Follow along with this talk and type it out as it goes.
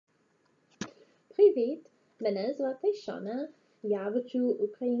Привіт! Мене звати Шана. Я вчу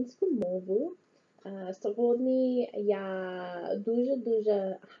українську мову. Сьогодні я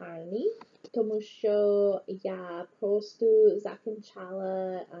дуже гарний, тому що я просто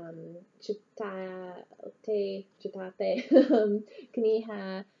закінчила читати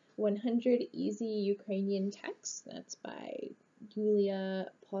книга 100 Easy Ukrainian Texts. That's by Yuliia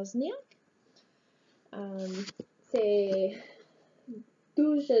Pozniak. Це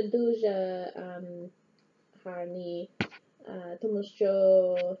дуже гарний, тому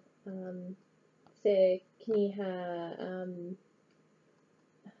що це книга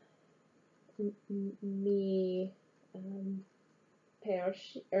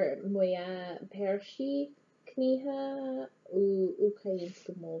моя перша книга у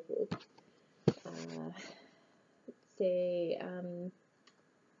українську мову. Це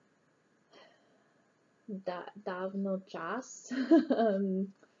давно час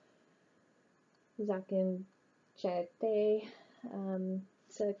закінчити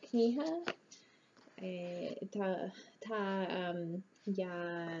ця книга.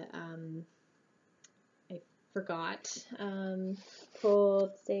 I forgot про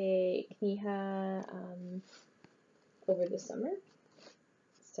ця книга over the summer,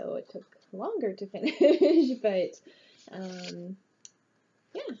 so it took longer to finish, but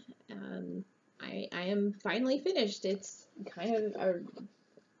yeah, I am finally finished. It's kind of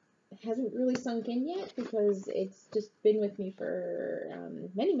hasn't really sunk in yet because it's just been with me for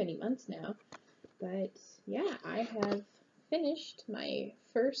many months now. But yeah, I have finished my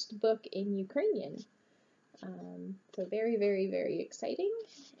first book in Ukrainian. So very exciting.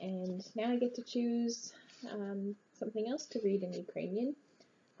 And now I get to choose something else to read in Ukrainian.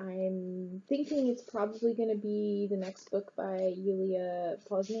 I'm thinking it's probably going to be the next book by Yuliia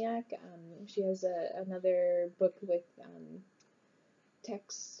Pozniak. She has another book with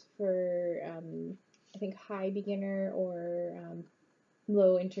texts for, I think, high beginner or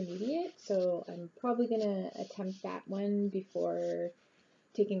low intermediate. So I'm probably going to attempt that one before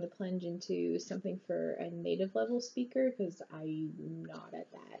taking the plunge into something for a native level speaker, because I'm not at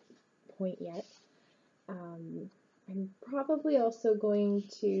that point yet. I'm probably also going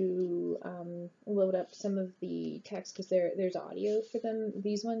to load up some of the text, because there's audio for them,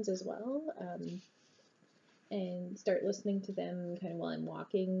 these ones as well, and start listening to them kind of while I'm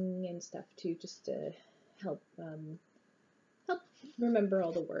walking and stuff too, just to help remember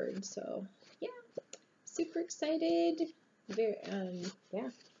all the words. So yeah, super excited.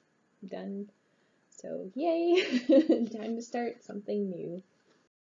 Yeah, done. So yay, time to start something new.